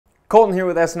Colton here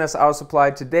with S&S Auto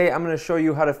Supply. Today I'm going to show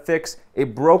you how to fix a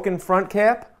broken front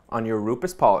cap on your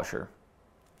RUPES polisher.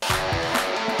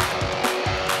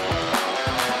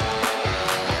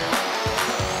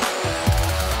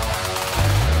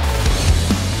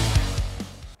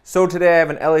 So today I have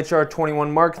an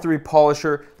LHR21III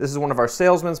polisher. This is one of our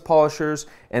salesman's polishers,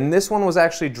 and this one was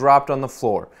actually dropped on the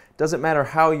floor. Doesn't matter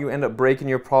how you end up breaking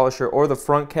your polisher or the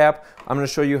front cap, I'm going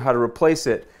to show you how to replace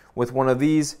it with one of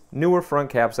these newer front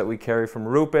caps that we carry from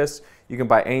RUPES. You can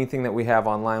buy anything that we have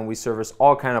online. We service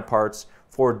all kind of parts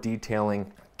for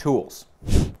detailing tools.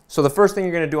 So the first thing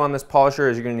you're going to do on this polisher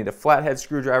is you're going to need a flathead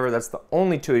screwdriver. That's the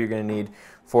only tool you're going to need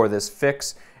for this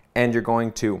fix. And you're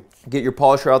going to get your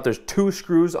polisher out. There's two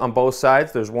screws on both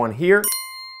sides. There's one here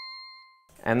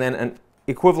and then an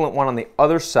equivalent one on the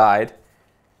other side.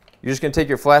 You're just going to take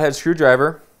your flathead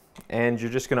screwdriver and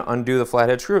you're just going to undo the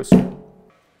flathead screws.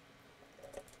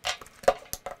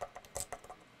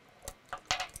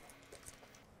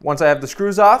 Once I have the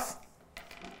screws off,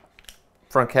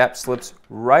 front cap slips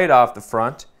right off the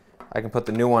front. I can put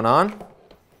the new one on.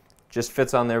 Just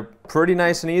fits on there pretty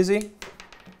nice and easy.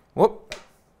 Whoop.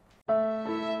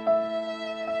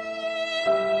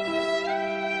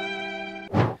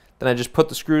 Then I just put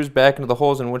the screws back into the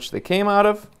holes in which they came out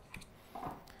of.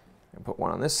 I put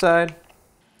one on this side,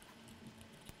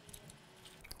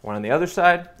 one on the other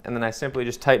side, and then I simply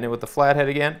just tighten it with the flathead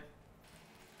again.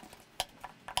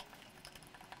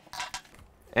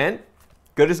 And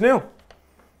good as new.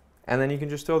 And then you can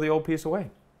just throw the old piece away.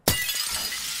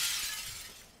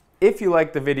 If you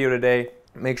liked the video today,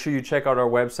 make sure you check out our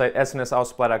website,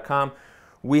 snsautosupply.com.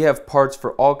 We have parts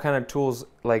for all kind of tools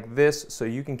like this, so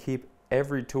you can keep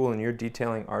every tool in your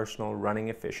detailing arsenal running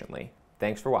efficiently.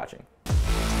 Thanks for watching.